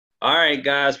All right,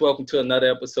 guys, welcome to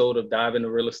another episode of Dive into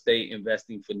Real Estate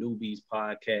Investing for Newbies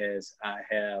podcast. I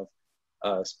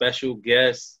have special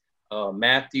guests,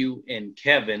 Matthew and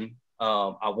Kevin.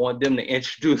 I want them to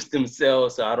introduce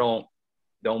themselves so I don't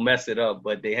mess it up,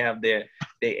 but they have their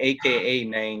AKA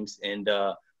names, and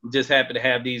I'm just happy to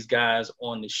have these guys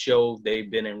on the show. They've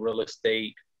been in real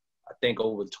estate, I think,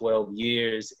 over 12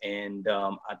 years, and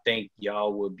I think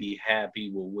y'all will be happy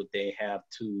with what they have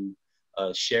to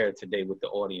share today with the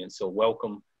audience. So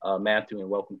welcome, Matthew, and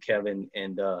welcome, Kevin.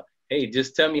 And hey,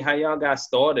 just tell me how y'all got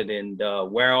started and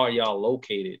where are y'all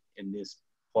located in this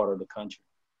part of the country?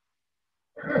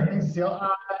 Sure, thanks, Cecil.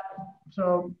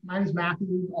 So my name is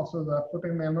Matthew, also the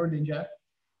Flipping Landlord Ninja.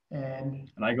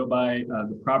 And I go by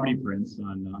the Property Prince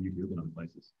on YouTube and other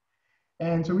places.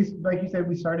 And so we, like you said,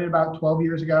 we started about 12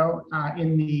 years ago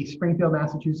in the Springfield,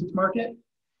 Massachusetts market.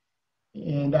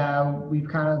 And we've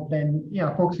kind of been,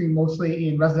 focusing mostly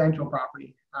in residential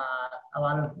property.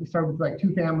 We started with like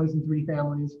 2 families and 3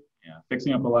 families. Yeah,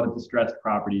 fixing up a lot of distressed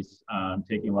properties,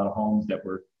 taking a lot of homes that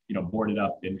were, boarded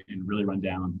up and really run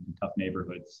down in tough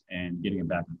neighborhoods and getting them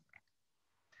back on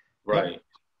track. Right,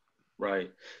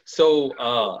 right.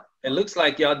 So it looks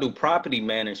like y'all do property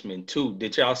management too.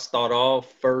 Did y'all start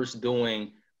off first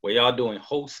were y'all doing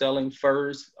wholesaling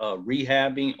first,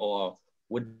 rehabbing, or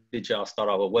what did y'all start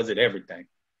off with? Was it everything?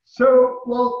 So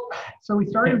we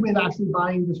started with actually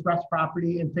buying distressed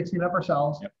property and fixing it up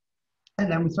ourselves. Yep.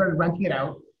 And then we started renting it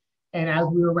out. And as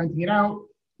we were renting it out,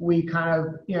 we kind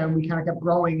of kept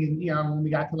growing. And, when we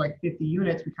got to like 50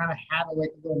 units, we kind of had a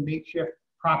little makeshift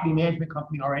property management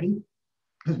company already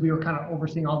because we were kind of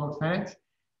overseeing all those tenants.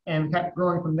 And we kept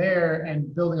growing from there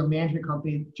and building a management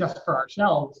company just for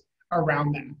ourselves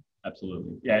around them.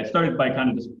 Absolutely. Yeah, it started by kind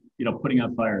of just, putting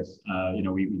out fires.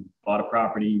 We bought a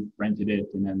property, rented it,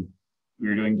 and then we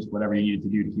were doing just whatever you needed to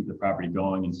do to keep the property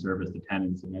going and service the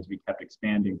tenants. And as we kept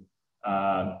expanding,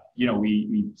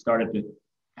 we started to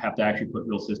have to actually put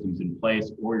real systems in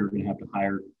place, or you're going to have to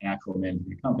hire an actual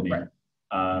management company.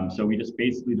 Right. So we just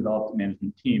basically developed a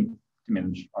management team to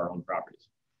manage our own properties.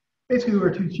 Basically, we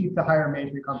were too cheap to hire a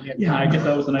management company. Yeah, I guess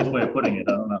that was a nice way of putting it.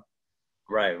 I don't know.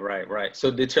 Right. So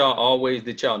did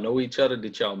y'all know each other?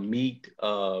 Did y'all meet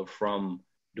from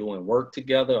doing work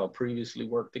together or previously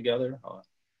worked together?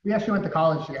 We actually went to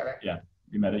college together. Yeah,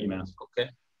 we met at UMass. Okay.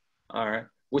 All right.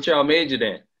 What y'all majored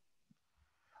in?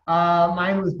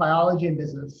 Mine was biology and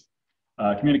business.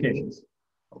 Communications.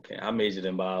 Okay, I majored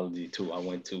in biology too. I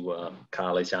went to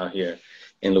college out here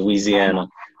in Louisiana.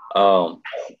 We're all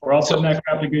putting that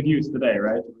crap to good use today,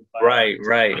 right? Right.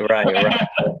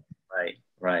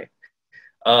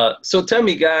 So tell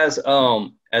me, guys,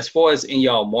 as far as in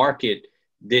y'all market,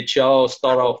 did y'all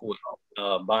start off with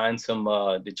buying some,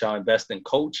 did y'all invest in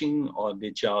coaching, or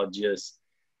did y'all just,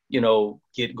 go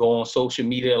on social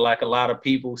media like a lot of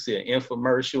people, see an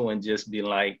infomercial and just be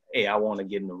like, hey, I want to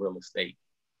get into real estate?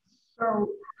 So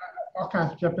I'll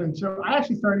kind of jump in. So I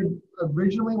actually started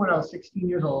originally when I was 16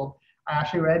 years old. I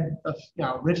actually read,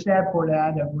 Rich Dad, Poor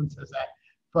Dad, everyone says that.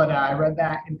 But I read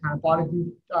that and kind of bought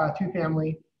a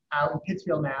 2-family out in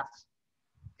Pittsfield, Mass.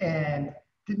 And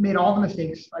made all the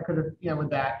mistakes I could have, with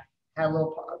that. Had a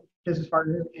little business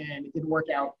partner and it didn't work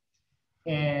out.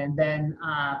 And then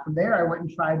from there, I went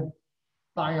and tried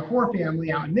buying a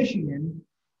 4-family out in Michigan,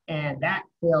 and that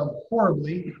failed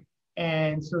horribly.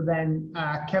 And so then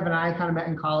Kevin and I kind of met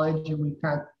in college, and we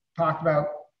kind of talked about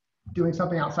doing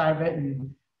something outside of it. And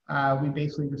we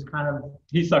basically just kind of...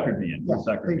 He suckered me in.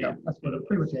 Yeah, that's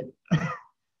pretty much it.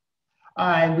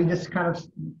 And we just kind of,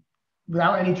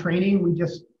 without any training, we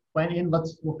just went in,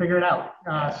 we'll figure it out.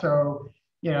 So,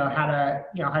 how to,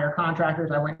 hire contractors.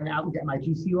 I went out and got my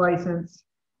GC license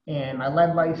and my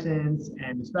lead license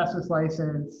and asbestos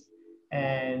license.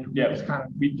 And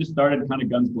we just started kind of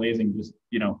guns blazing. Just,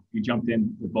 we jumped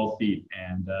in with both feet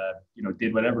and,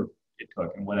 did whatever it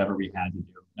took and whatever we had to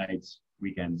do. Nights,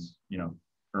 weekends,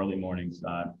 early mornings,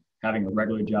 having a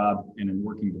regular job and then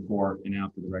working before and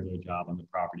after the regular job on the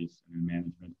properties and in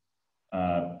management.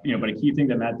 But a key thing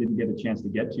that Matt didn't get a chance to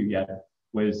get to yet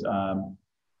was,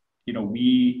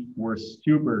 we were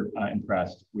super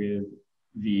impressed with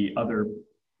the other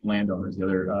landowners, the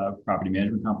other property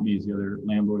management companies, the other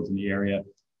landlords in the area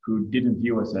who didn't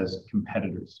view us as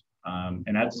competitors.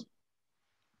 And that's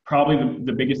probably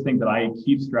the biggest thing that I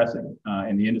keep stressing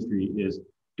in the industry is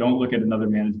don't look at another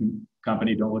management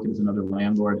company, don't look at it as another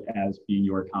landlord as being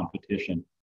your competition.